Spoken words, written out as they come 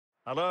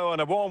Hello and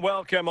a warm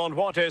welcome on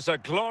what is a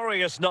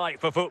glorious night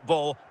for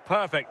football.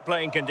 Perfect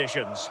playing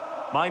conditions.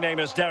 My name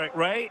is Derek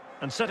Ray,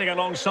 and sitting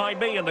alongside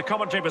me in the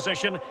commentary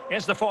position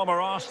is the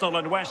former Arsenal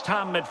and West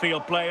Ham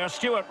midfield player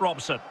Stuart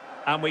Robson.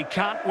 And we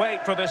can't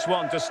wait for this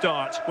one to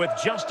start with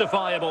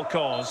justifiable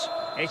cause.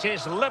 It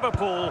is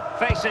Liverpool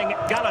facing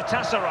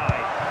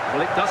Galatasaray.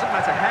 Well, it doesn't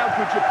matter how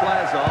good your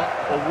players are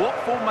or what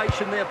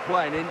formation they're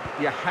playing in,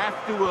 you have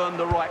to earn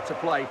the right to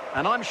play.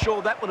 And I'm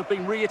sure that would have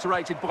been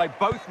reiterated by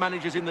both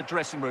managers in the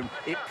dressing room.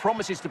 It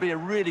promises to be a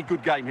really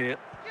good game here.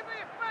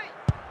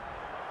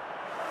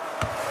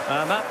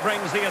 And that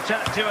brings the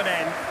attack to an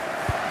end.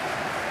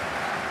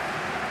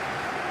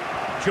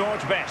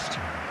 George Best.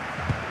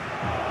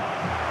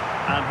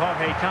 And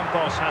Jorge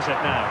Campos has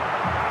it now.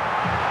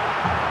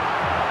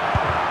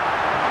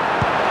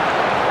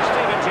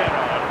 Steven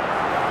Gerrard.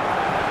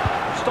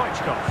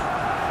 Stoichkov.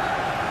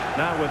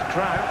 Now with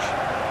Crouch.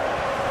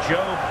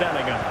 Joe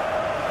Bellingham.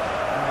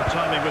 And the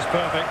timing was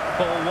perfect.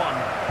 Ball one.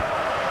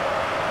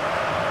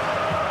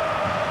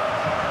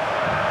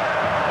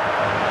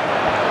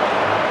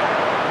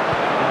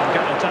 And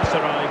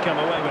Galatasaray come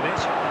away with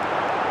it.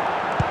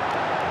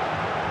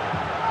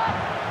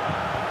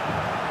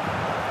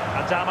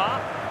 Adama.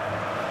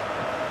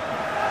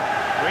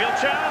 Real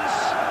chance.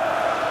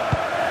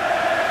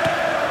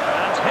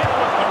 And hit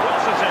with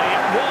ferocity.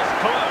 It was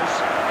close,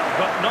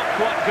 but not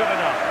quite good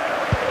enough.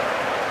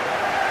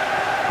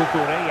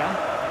 Cucurella.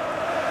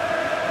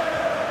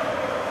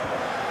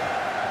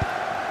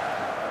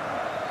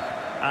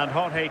 And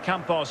Jorge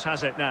Campos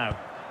has it now.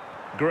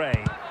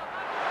 Gray.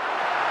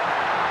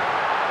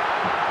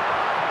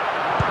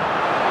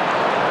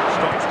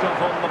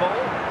 Stoichkov on the ball.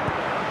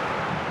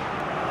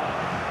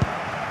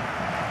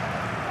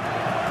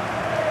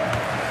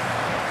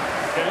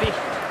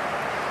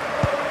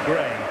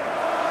 Gray.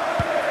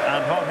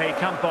 And Jorge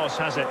Campos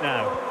has it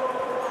now.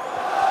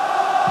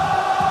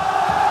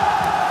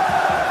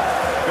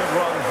 Good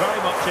run,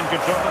 very much in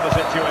control of the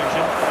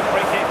situation.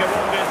 Free kick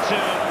awarded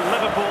to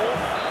Liverpool.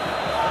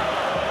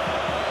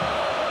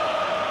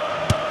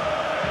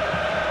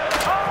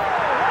 Oh,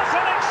 what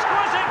an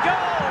exquisite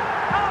goal!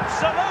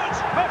 Absolute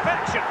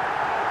perfection!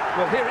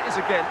 Well, here it is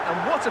again, and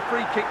what a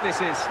free kick this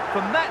is.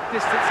 From that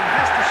distance, he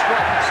has to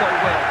strike it so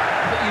well.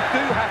 But you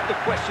do have to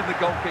question the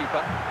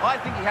goalkeeper. I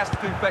think he has to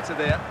do better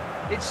there.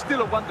 It's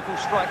still a wonderful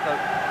strike, though.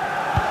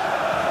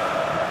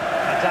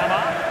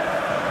 Adama.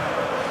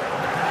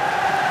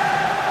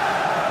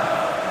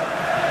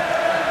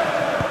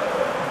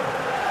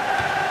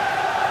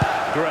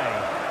 Gray.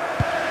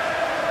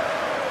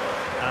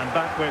 And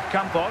back with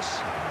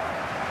Campos.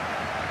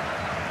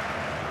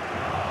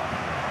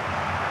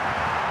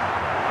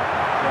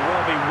 There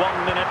will be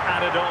 1 minute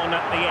added on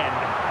at the end.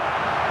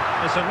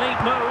 It's a neat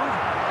move.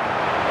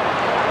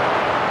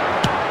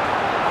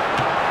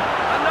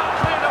 And not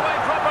cleared away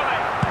properly.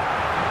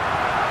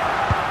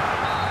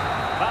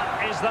 That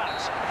is that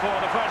for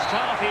the first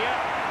half here.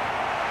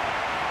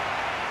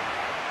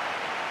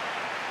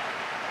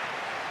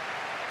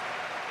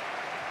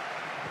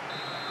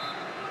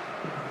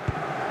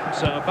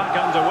 So back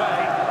underway,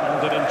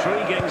 and an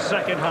intriguing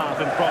second half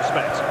in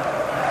prospect.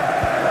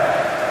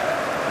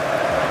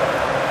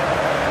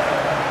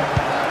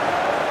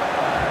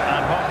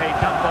 And Jorge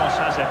Campos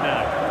has it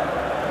now.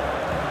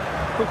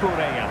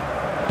 Cucurella.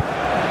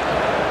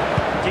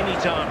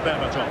 Dimitar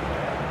Berbatov.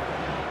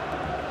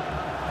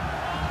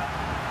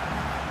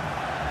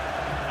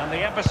 And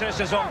the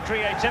emphasis is on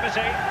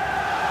creativity.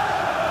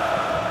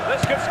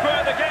 This could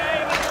square the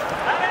game,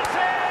 and it's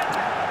in!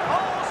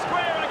 All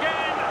square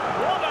again!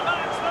 What a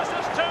match this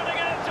is turning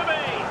out to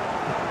be!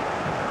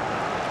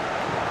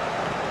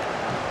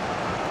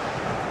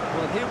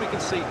 Well, here we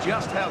can see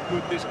just how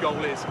good this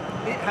goal is.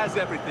 It has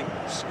everything.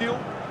 Skill,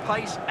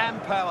 pace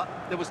and power.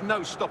 There was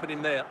no stopping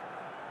him there.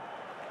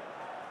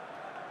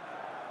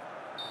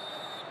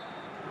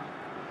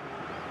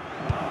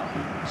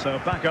 So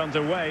back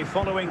underway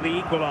following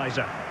the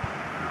equaliser.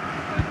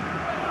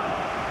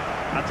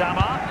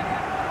 Adama.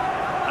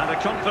 And a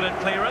confident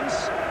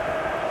clearance.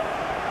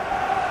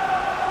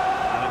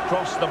 And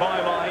across the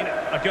byline,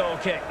 a goal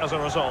kick as a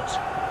result.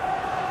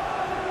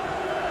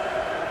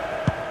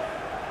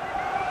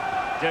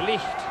 De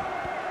Ligt.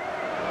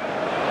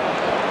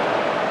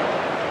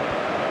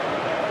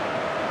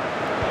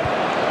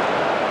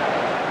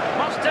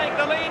 Must take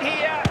the lead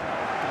here.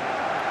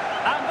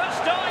 And this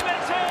time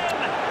it's in.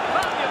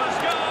 Fabulous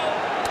goal.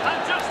 And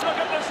just look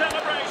at the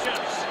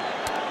celebrations.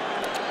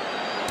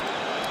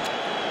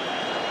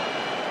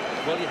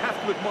 Well, you have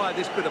to admire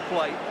this bit of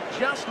play.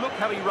 Just look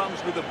how he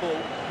runs with the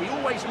ball. He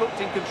always looked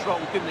in control,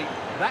 didn't he?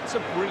 That's a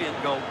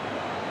brilliant goal.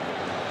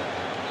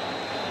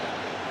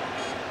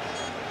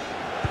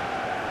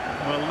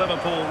 Will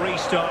Liverpool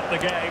restart the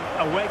game?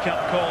 A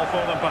wake-up call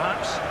for them,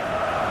 perhaps.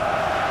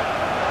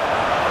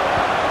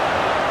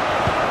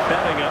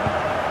 Bellingham.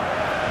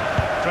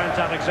 Trent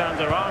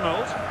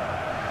Alexander-Arnold.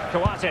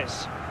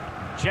 Coates.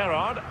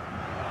 Gerrard.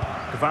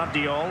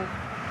 Gvardiol.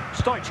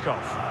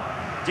 Stoichkov.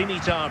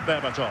 Dimitar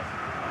Berbatov.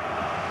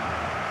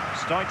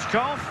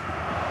 Stoichkov.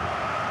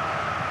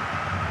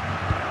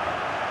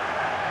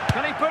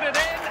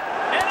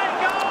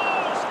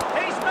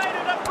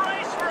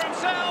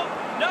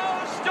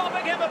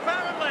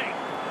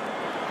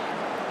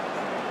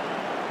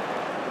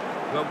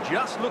 Well,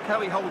 just look how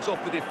he holds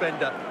off the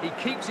defender. He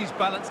keeps his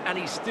balance and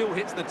he still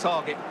hits the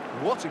target.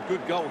 What a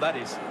good goal that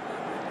is.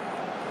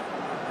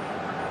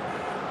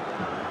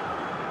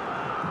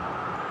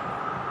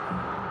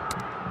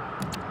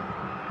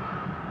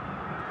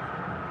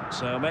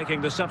 So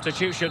making the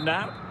substitution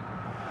now.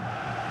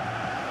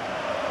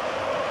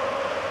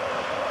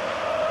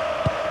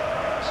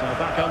 So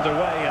back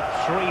underway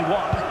at 3-1.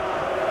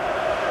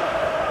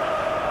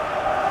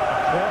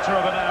 A quarter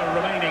of an hour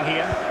remaining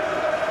here.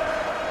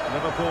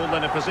 Liverpool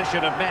in a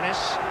position of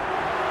menace.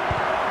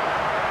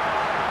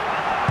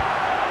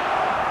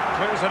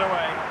 Clears it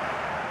away.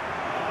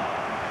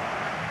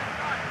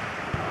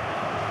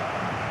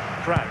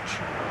 Crouch.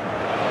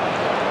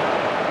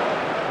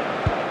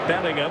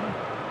 Bellingham.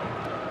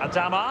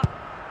 Adama.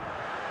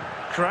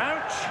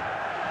 Crouch.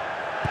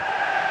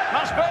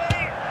 Must be.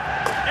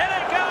 In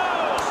it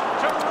goes!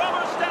 To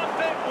rubber stamp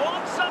it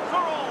once and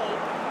for all.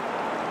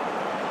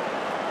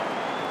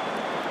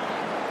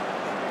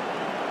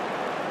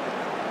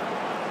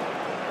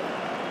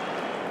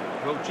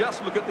 Well,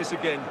 just look at this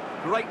again.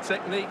 Great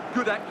technique,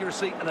 good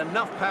accuracy, and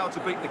enough power to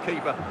beat the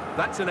keeper.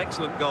 That's an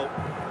excellent goal.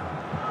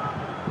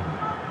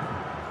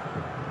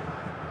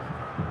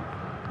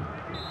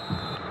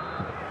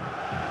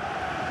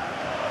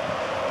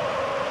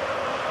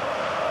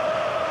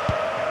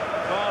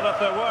 Well, if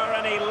there were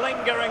any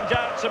lingering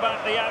doubts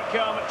about the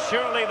outcome,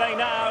 surely they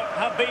now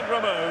have been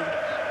removed.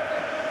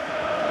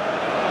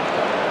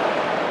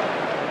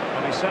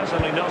 And he's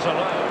certainly not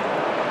alone.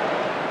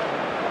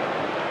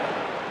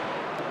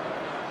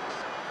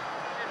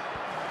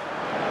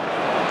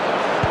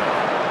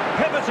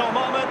 Pivotal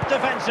moment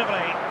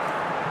defensively.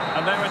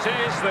 And there it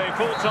is, the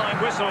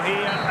full-time whistle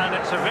here, and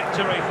it's a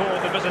victory for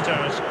the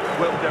visitors.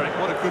 Well, Derek,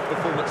 what a good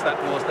performance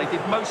that was. They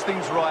did most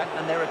things right,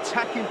 and their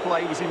attacking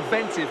play was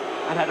inventive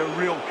and had a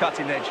real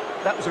cutting edge.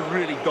 That was a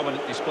really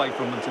dominant display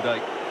from them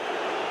today.